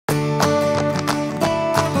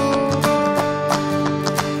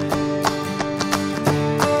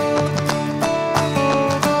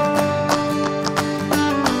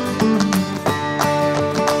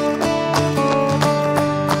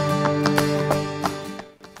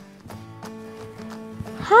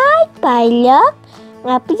dialog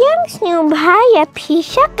ngapiang senyum bahaya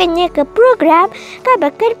pisah kenya ke program ka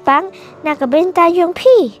bekerpang na ke bentayong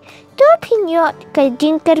pi. Tu pinyot ke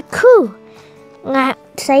jingkerku. Nga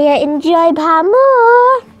saya enjoy bahamu.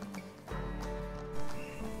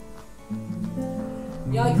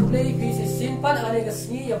 Ya kublai pi se simpan ane ka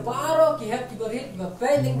sni ya paro ki hep ki berit ba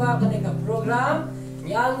peling ba ka program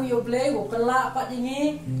yang yo play wo kala pat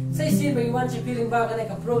ini sai sin bagi wan cipiling ba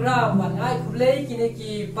ka program ban ai kublai kini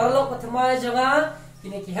ki parlok patmai janga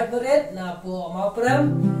kini ki hep berit na po ma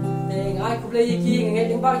prem teng ai kublai ki ngai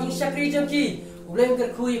ling ba ki sakri jam ki kublai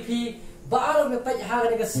ker kui pi ba alo me pat ha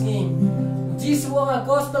ka sni Jiswa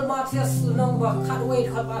gospel marches nong ba khatway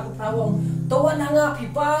khat ba prawong tawan hanga pi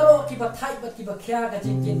paro ki ba thai ba ki ba khya ka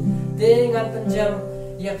jinkin dengan penjam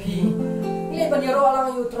ya pi ile ban yaro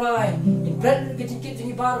alang you try in bread ki jinkin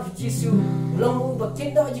jingi baro jisu long ba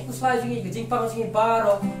kindo ji kuslai jingi ki jingpang jingi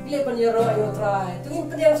baro ile ban yaro you try tungin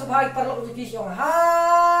penyang subhai parlok ji syong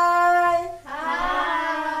hai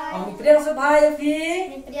hai ang penyang subhai pi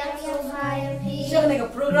penyang subhai pi syang ne ka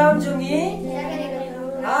program jungi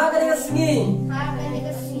Agar dengan sengi,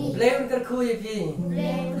 blame terkuy pi,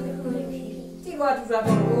 tiba tiba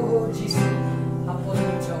oh jisu, apa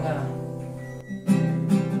tu jonga?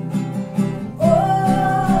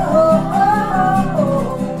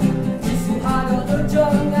 Jisu ada tu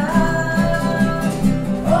jonga.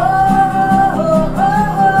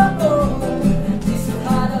 Jisu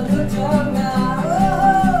ada tu jonga.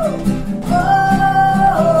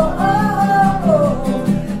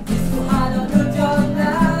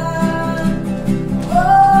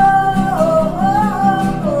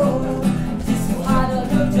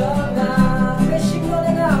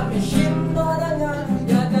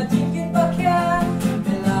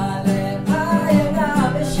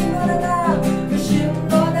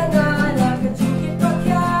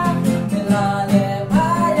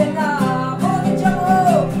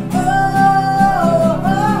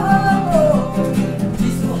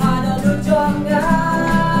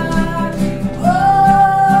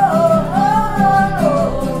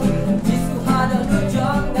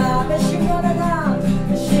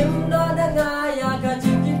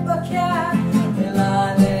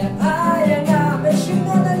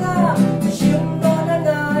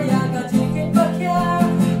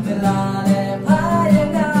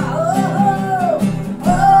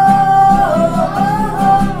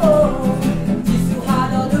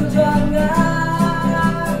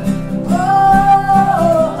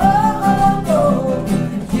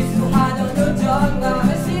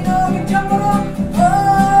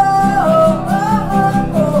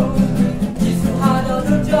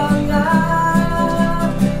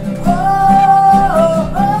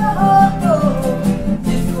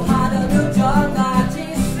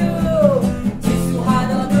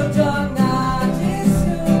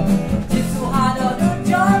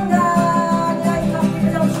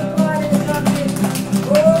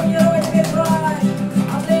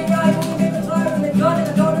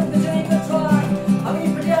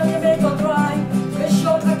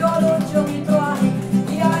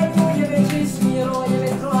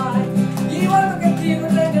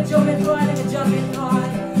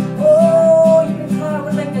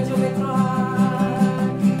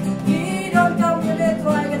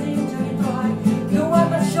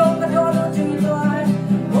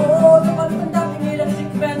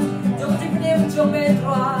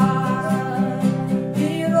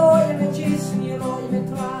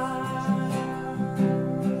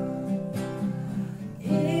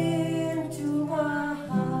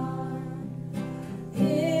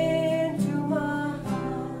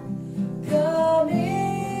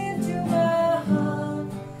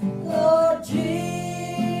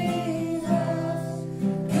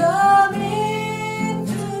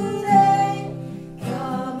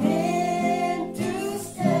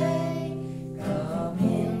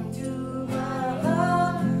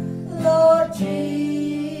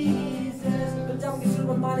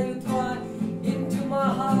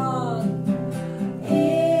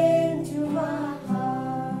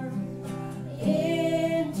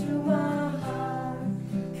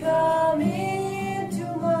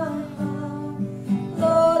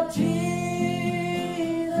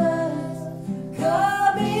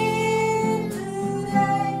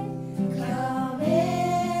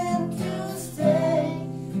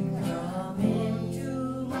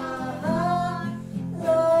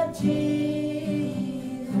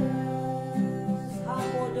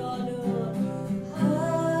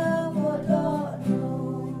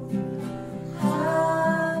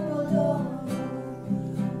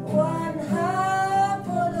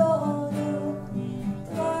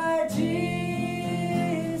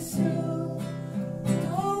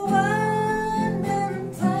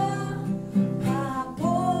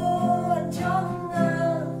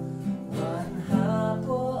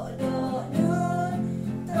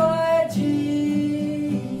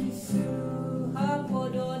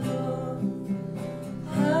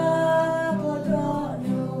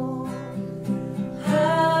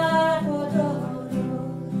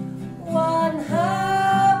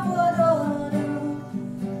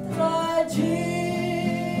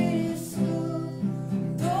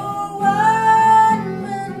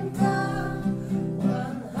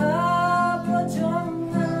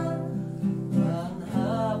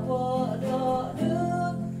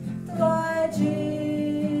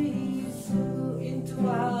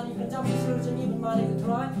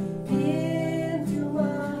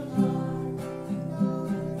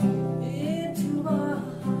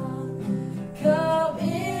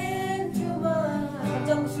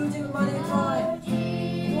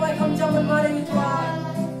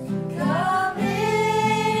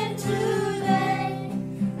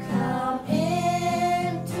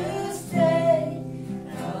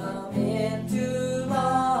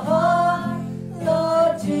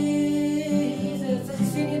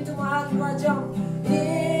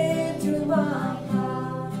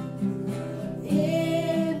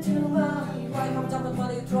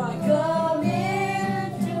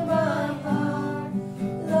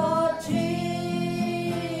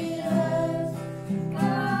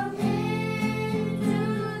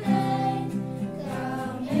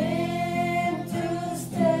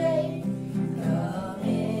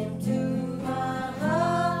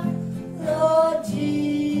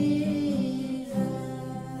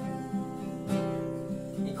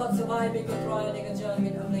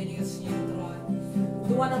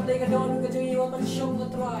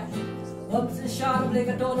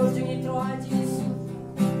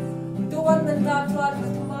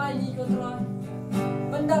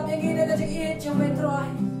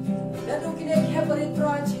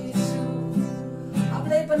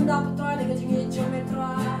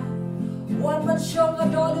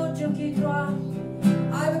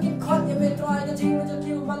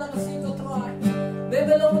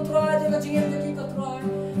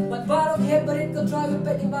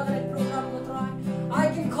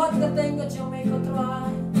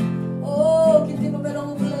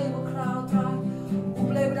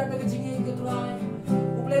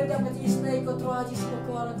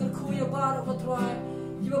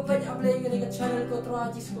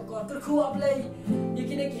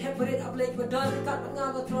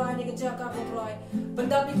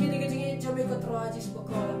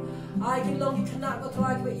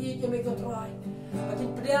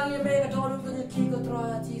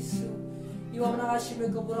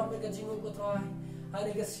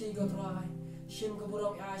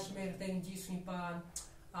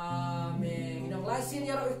 Amen. Inang laisin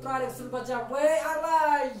ya ro try sul bajang we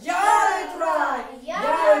alai ya try.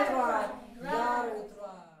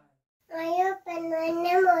 Ayo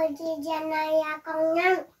penanya moji janaya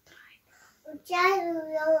kongnang. Ucai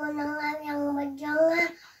yang menengah yang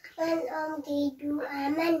berjongah kan om kidu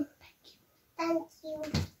aman. Thank you.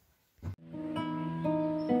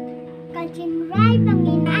 Kacing rai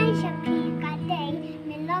penginai syapi kadai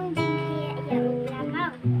melong jingkia yang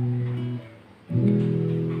belakang.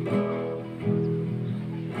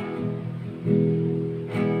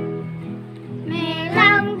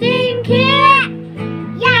 Melong jingkia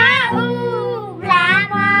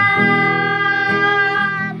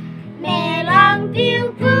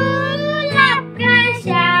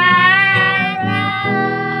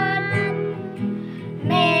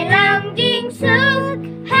Hãy subscribe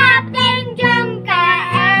cho kênh Ghiền Mì Gõ để không bỏ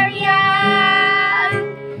lỡ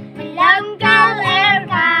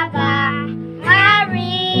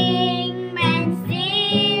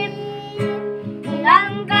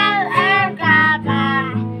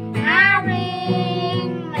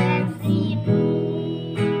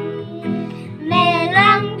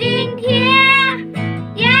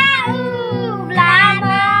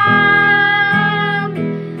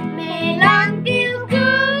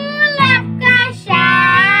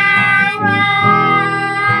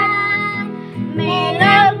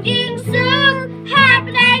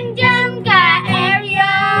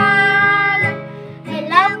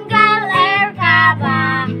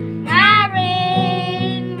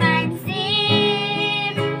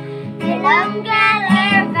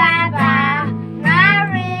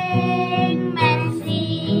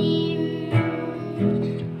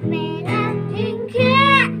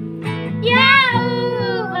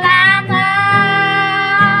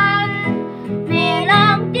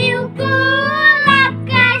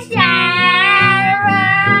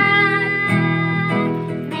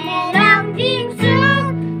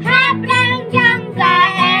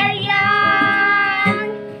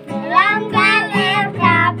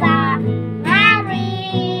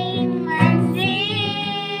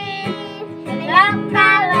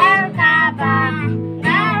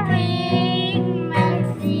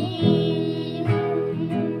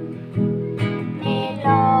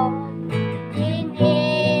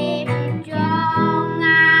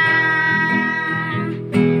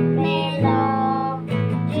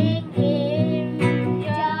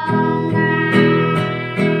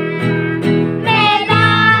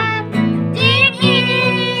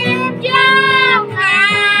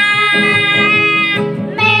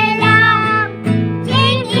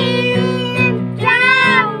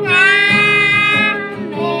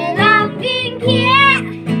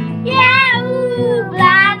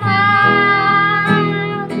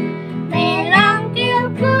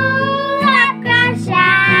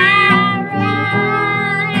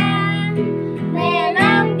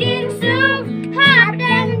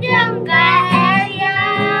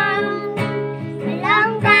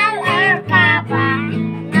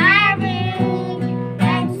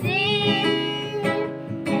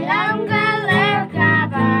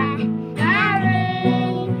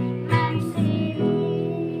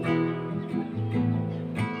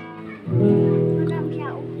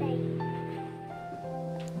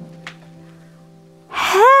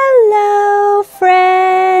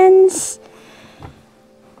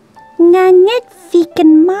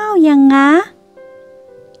nga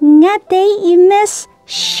te I Miss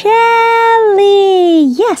Shelley.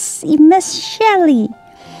 Yes, I Miss Shelley.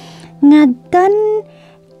 Nga dan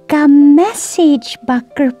ka message ba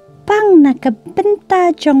kerpang na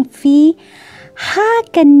kabenta jong fi ha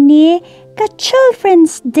kani ka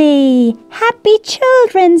Children's Day. Happy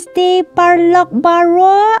Children's Day parlok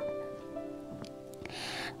baro.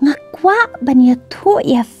 Nga kwa ba niya to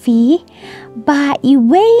ya fi ba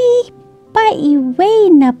iway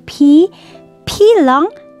na pi lang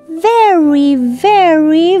very,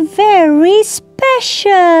 very, very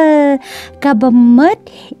special. Kabamat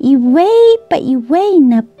iway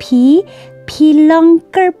na pi lang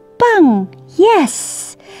kerpang.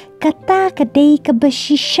 Yes, kata kadai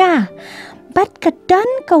kabashisha. Bat kadan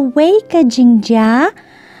kaway ka jingja.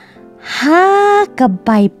 Ha ka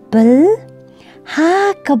Bible.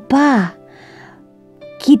 Ha ka ba.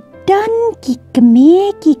 Kidan ki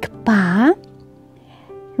keme ki kapa.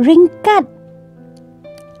 Ringkat.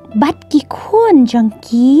 Bat ki kun jang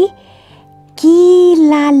ki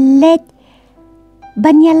lalet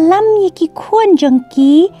banyalam ye ki kun jang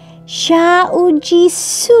ki sha uji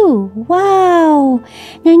su. Wow,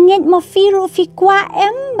 nganget mo firu fi kwa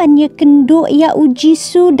banya kendo ya uji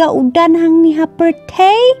su da udan hang ni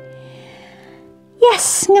haperte.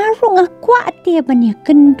 Yes, ngaru ngakwa te banya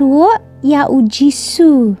kendo ya uji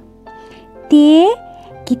su. Te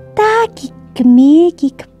kita ki keme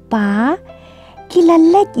ki kapa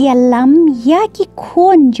kilalet ya lam ya ki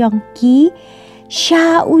kon jong ki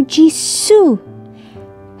sha uji su.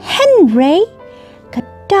 Henry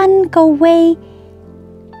kadan kaway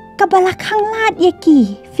kabalakang lat ya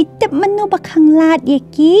ki fitip manu bakang lat ya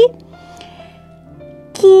ki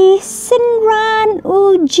senran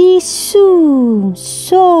uji su.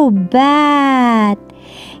 So bad.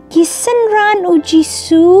 Ki senran uji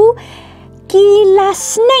su kila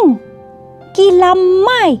sneng kila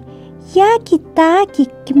mai ya kita ki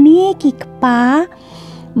keme ki kapa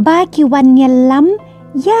ba ki wanyalam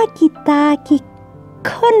ya kita ki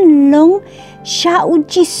konlong sha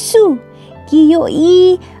uji su ki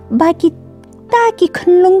yoi ba kita ki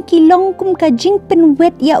konlong ki long kum ka jing pen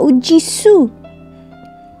wet ya uji su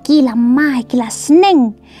ki lamai ki la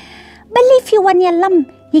sneng bali fi wanyalam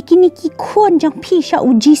ya kini ki kon jang pi sha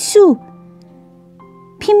uji su.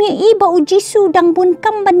 Pimyo iba uji su dang bun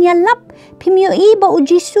kam ban yalap. Pimyo iba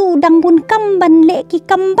uji su dang bun kam ban le ki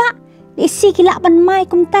kamba. Isi kilak ban mai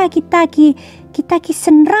kumta kita ki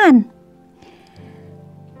senran.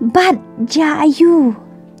 Bat jayu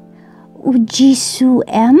uji su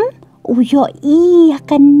uyo I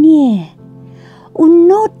akan ni.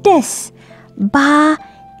 Notice ba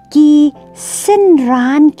ki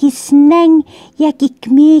senran ki seneng ya ki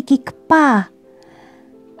kme ki kpa.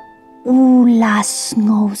 Ulas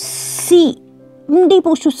ngosi. Hindi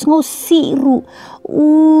po siya ngosi ru.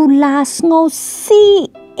 Ulas ngosi.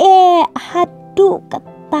 Hadu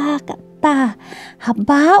kata.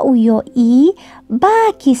 Haba uyo I. Ba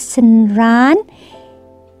ki senran.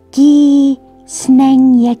 Ki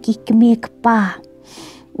seneng ya ki kemik pa.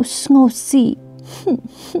 Us ngosi.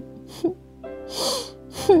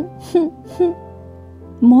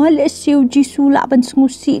 Males siya ujisu laban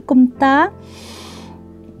ngosi kumta.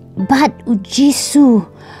 Bat ujisu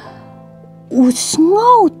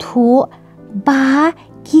usngau tu ba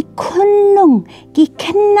ki konlong ki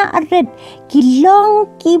kena red ki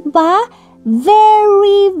long ki ba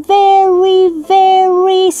very, very,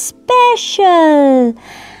 very special.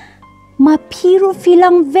 Mapiru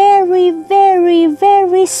filang very, very,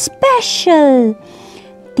 very special.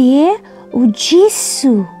 Dia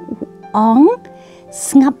ujisu ong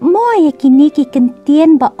sngap mo ya kini ki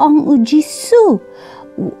kentian ba ong ujisu.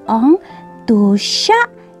 Uang dosya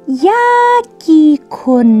ya ki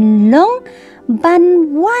kunlong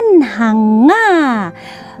ban wan hanga.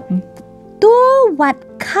 Do wat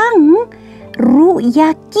kang ru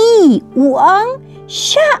ya ki. Uang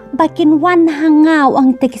sya bakin wan hanga.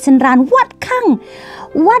 Uang tekisenran wat kang.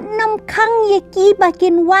 Wat nam kang ya ki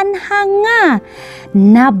bakin wan hanga.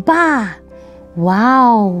 Naba.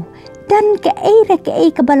 Wow. Dan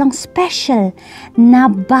kei kebalang special.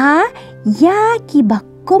 Naba ya ki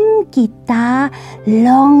bakum kita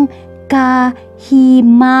long ka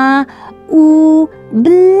hima u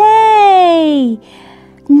blay.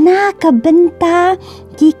 Na kabenta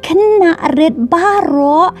ki kena red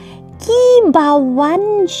baro ki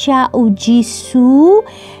bawan sya ujisu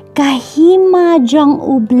kahima jong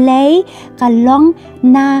u blay kalong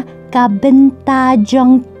na kabenta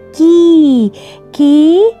jong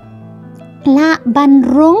ki la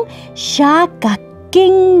banrung sya ka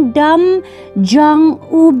kingdom jong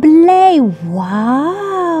ublay.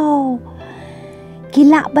 Wow.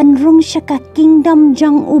 Gila banrung siya ka kingdom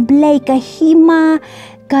jang ublay ka hima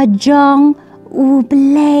ka jang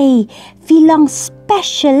ublay. Filang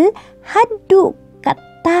special hadu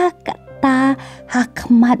kata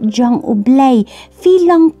hakmat jang ublay.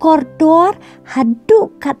 Filang kordor hadu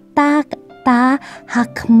kata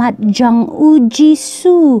hakmat jang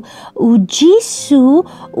ujisu. Ujisu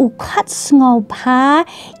ukat sngau pa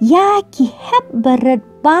ya ki hep berat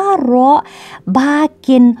baro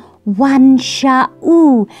bakin wan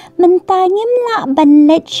sya'u. Mentangim la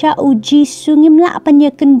banlet sya'u jisu ngimla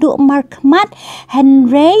panya kenduk markmat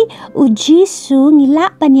Henry ujisu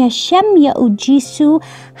ngila panya syam ya ujisu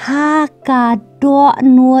haka dok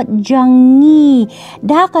nuot jangi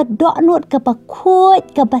dah ka dok nuot ke bakut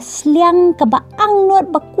ke basliang ke baang nuot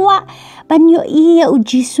bakwa banyo iya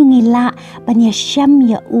ujisu ngila panya syam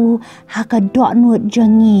ya u haka dok nuot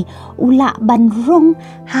jangi ula banrung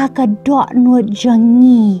haka dok nuot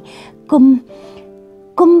jangi kum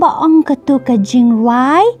baang katu ka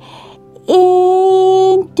jingrai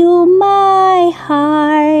into my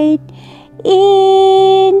heart,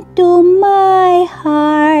 into my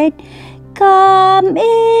heart, come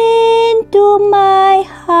into my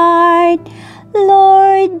heart,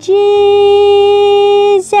 Lord Jesus.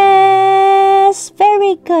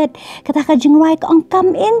 Very good. Kata ka jingrai kong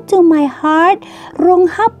come into my heart, rong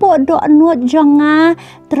hapo do nuot jonga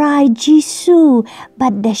try Jisu,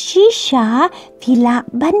 but the shisha fila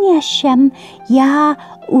banya shem ya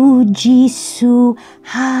ujisu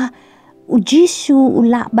ha ujisu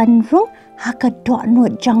ula banrung ha ka dok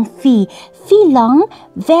nuot jang filang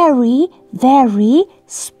very very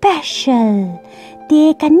special.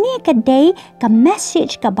 De kani kadai ka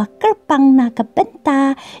message ka bakar pang na ka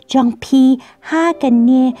benta jang pi ha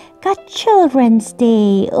kani ka Children's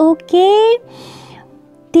Day. Okay?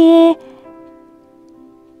 De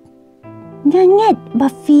nganget ba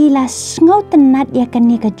fila ngau tenat ya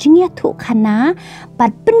kani ka jingya thu khana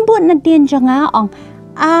bat penbut na dien jonga ong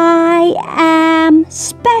I am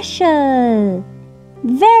special.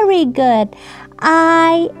 Very good.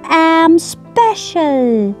 I am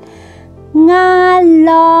special.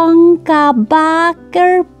 Ngalong ka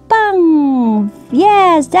bakar pang.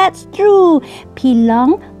 Yes, that's true.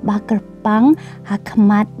 Pilong bakar pang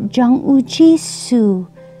hakmat jang ujisu.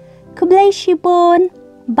 Kublai shibon.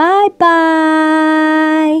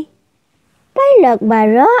 Bye-bye. Balok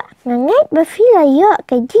baro ngangat bafila yo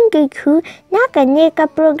ka jingkai ku na kane ka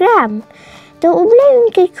program. To ublay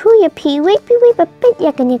unkai ku ya piwai bapet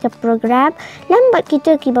ya kane ka program. Lambat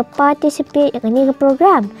kita ki participate ya kane ka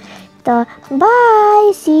program. To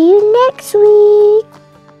bye. See you next week.